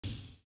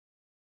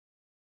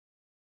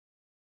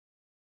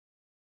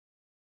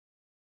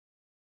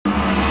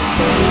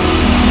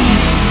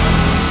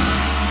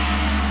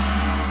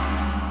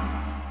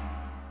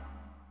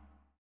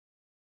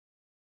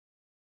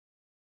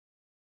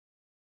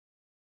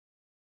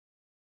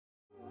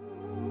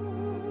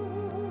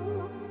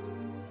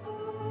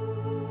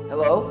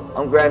Hello,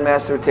 I'm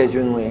Grandmaster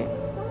Taejoon Lee.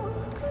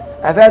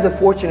 I've had the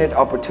fortunate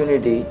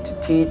opportunity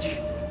to teach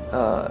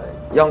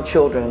young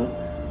children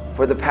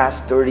for the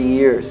past 30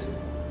 years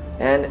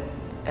and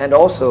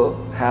also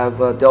have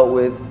dealt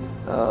with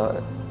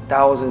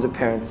thousands of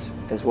parents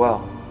as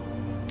well.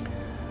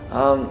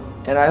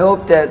 And I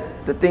hope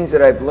that the things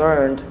that I've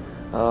learned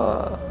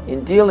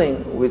in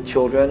dealing with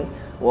children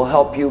will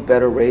help you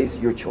better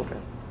raise your children.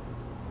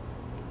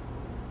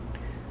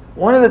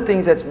 One of the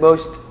things that's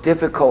most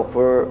difficult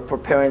for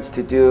parents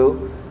to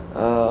do,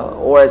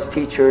 or as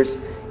teachers,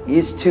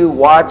 is to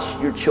watch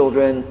your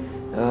children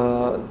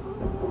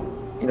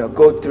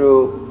go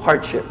through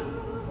hardship,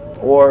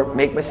 or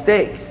make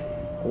mistakes,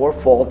 or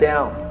fall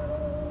down.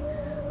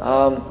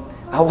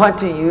 I want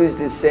to use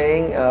this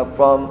saying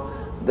from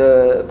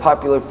the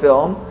popular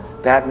film,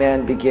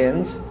 Batman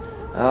Begins,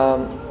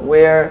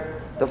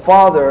 where the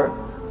father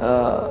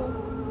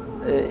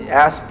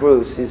asked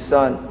Bruce, his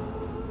son,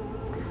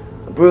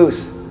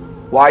 Bruce,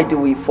 why do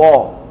we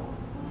fall?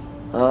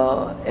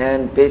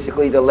 And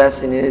basically the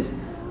lesson is,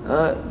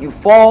 you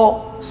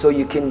fall so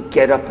you can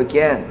get up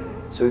again,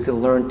 so you can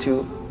learn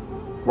to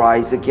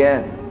rise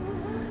again.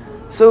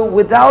 So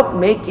without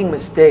making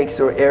mistakes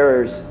or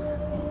errors,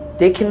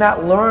 they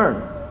cannot learn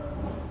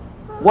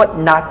what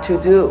not to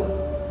do.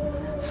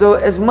 So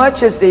as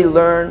much as they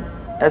learn,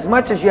 as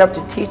much as you have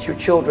to teach your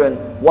children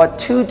what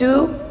to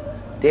do,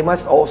 they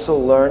must also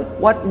learn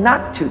what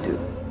not to do.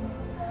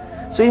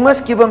 So you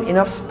must give them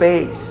enough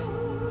space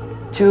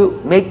to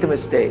make the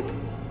mistake.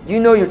 You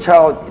know your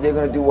child, they're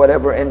going to do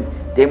whatever and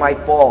they might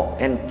fall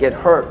and get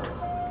hurt.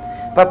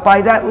 But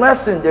by that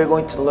lesson, they're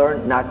going to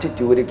learn not to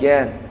do it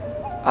again.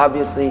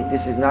 Obviously,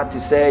 this is not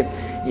to say,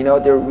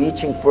 they're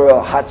reaching for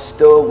a hot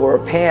stove or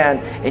a pan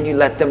and you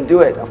let them do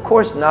it. Of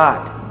course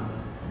not.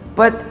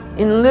 But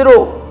in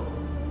little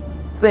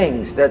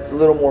things that's a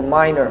little more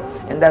minor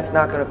and that's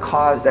not going to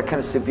cause that kind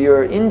of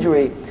severe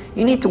injury,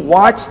 you need to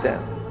watch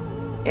them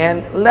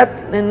and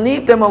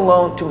leave them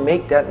alone to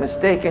make that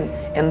mistake.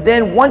 And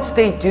then once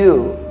they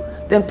do,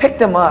 then pick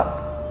them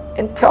up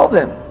and tell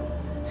them,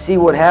 see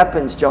what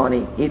happens,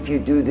 Johnny, if you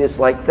do this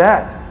like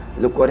that.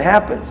 Look what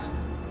happens.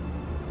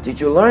 Did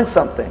you learn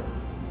something?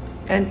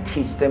 And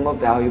teach them a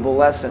valuable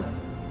lesson.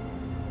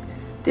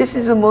 This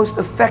is the most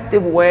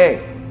effective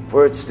way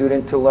for a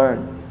student to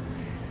learn.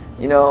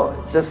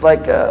 It's just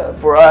like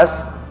for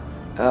us,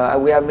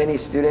 we have many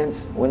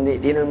students when the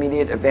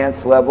intermediate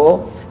advanced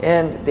level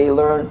and they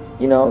learn,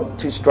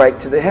 to strike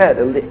to the head.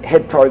 A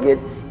head target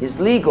is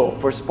legal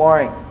for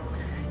sparring.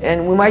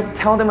 And we might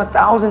tell them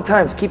 1,000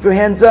 times, keep your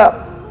hands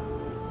up.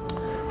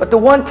 But the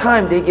one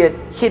time they get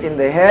hit in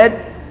the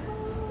head,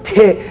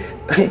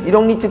 you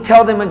don't need to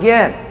tell them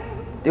again.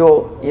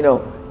 They'll,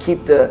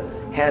 keep the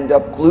hand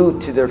up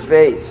glued to their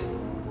face.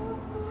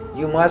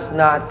 You must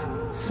not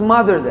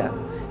smother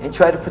them and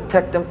try to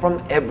protect them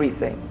from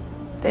everything.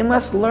 They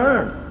must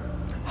learn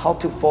how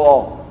to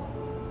fall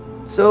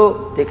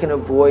so they can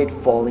avoid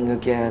falling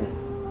again.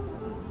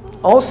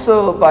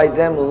 Also, by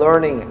them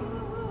learning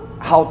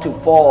how to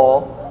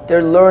fall,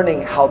 they're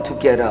learning how to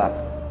get up.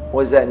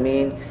 What does that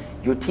mean?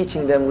 You're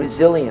teaching them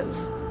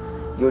resilience.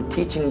 You're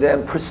teaching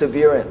them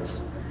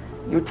perseverance.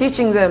 You're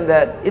teaching them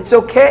that it's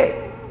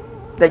okay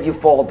that you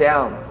fall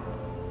down,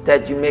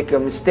 that you make a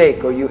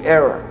mistake or you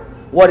err.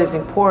 What is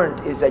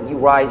important is that you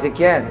rise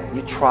again,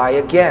 you try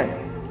again.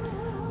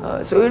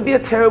 So it would be a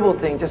terrible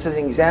thing, just as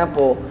an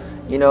example,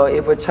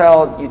 if a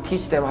child, you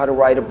teach them how to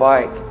ride a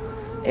bike,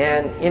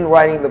 and in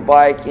riding the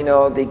bike,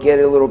 they get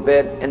a little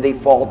bit and they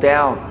fall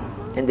down,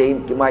 and they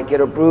might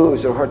get a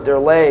bruise or hurt their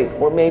leg,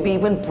 or maybe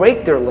even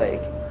break their leg.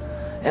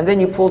 And then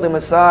you pull them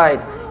aside,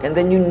 and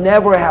then you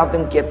never have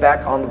them get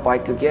back on the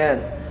bike again.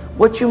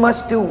 What you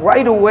must do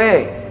right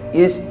away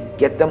is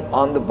get them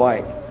on the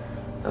bike.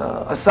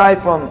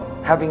 Aside from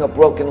having a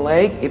broken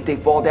leg, if they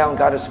fall down,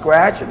 got a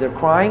scratch, or they're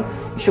crying,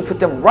 you should put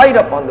them right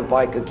up on the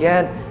bike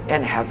again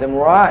and have them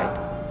ride.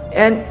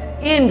 And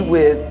end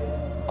with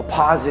a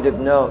positive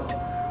note.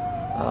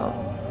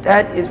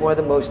 That is one of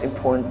the most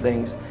important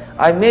things.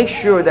 I make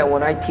sure that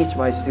when I teach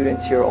my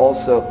students here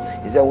also,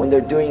 is that when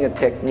they're doing a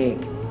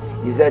technique,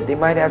 is that they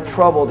might have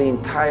trouble the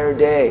entire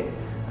day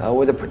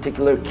with a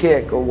particular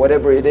kick or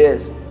whatever it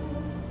is.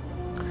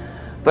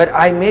 But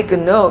I make a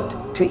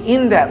note to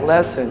end that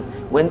lesson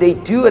when they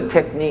do a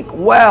technique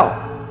well,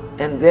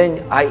 and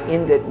then I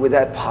end it with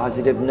that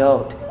positive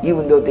note,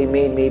 even though they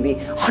made maybe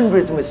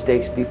hundreds of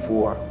mistakes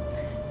before.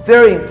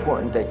 Very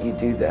important that you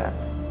do that.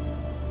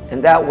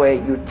 And that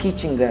way you're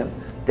teaching them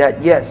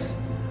that yes,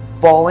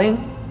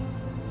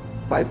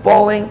 by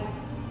falling,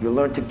 you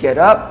learn to get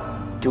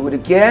up, do it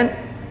again,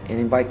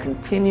 and by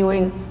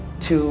continuing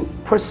to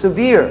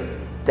persevere,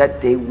 that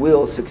they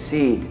will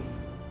succeed.